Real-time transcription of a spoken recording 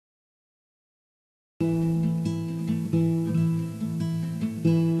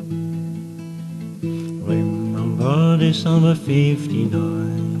December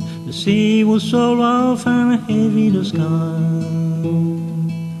 59. The sea was so rough and heavy the sky.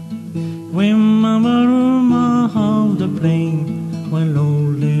 Remember of the plain when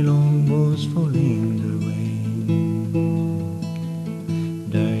all day long was falling the rain.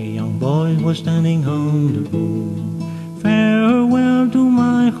 The young boy was standing on the pool. Farewell to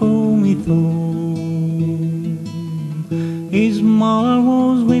my home, he thought. His mother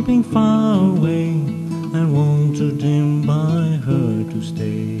was weeping far away and wanted him by her to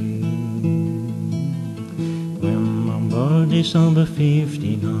stay. Remember December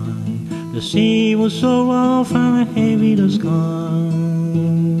 59. The sea was so rough and heavy the sky.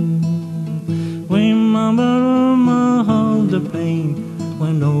 Remember of the plain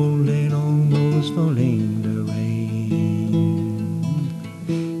when all day long was falling the rain.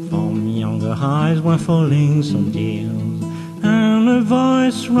 From younger eyes were falling some tears, and a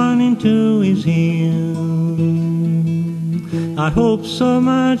voice ran into his ear. I hope so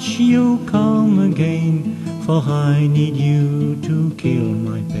much you come again, for I need you to kill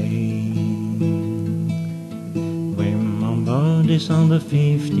my pain. Remember December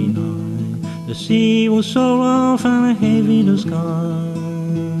 59. The sea was so rough and heavy the sky.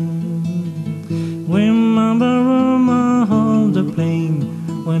 Remember of the plain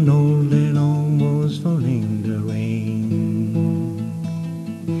when all day long was falling the rain.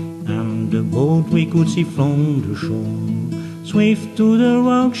 And the boat we could see from the shore, swift to the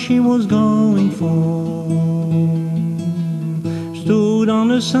rock she was going for, stood on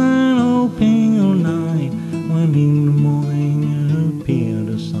the sand hoping all night, when in the morning appeared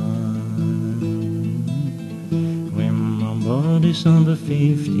the sun. Remember December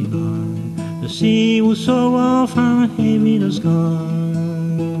 59. The sea was so rough and heavy the sky.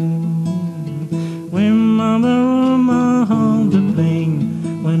 Remember of the plain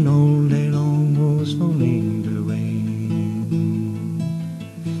when all day long was falling the rain.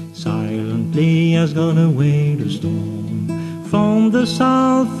 Silently has gone away the storm, from the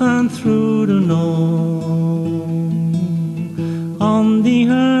south and through the north. On the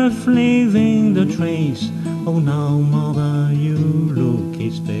earth leaving the trace, oh now mother you look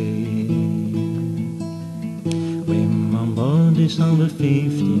his face. Remember December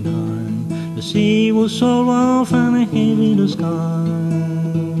 59. The sea was so rough and heavy the sky.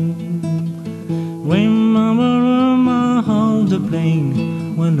 Remember of the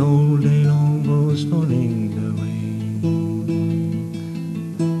plain when all day long was falling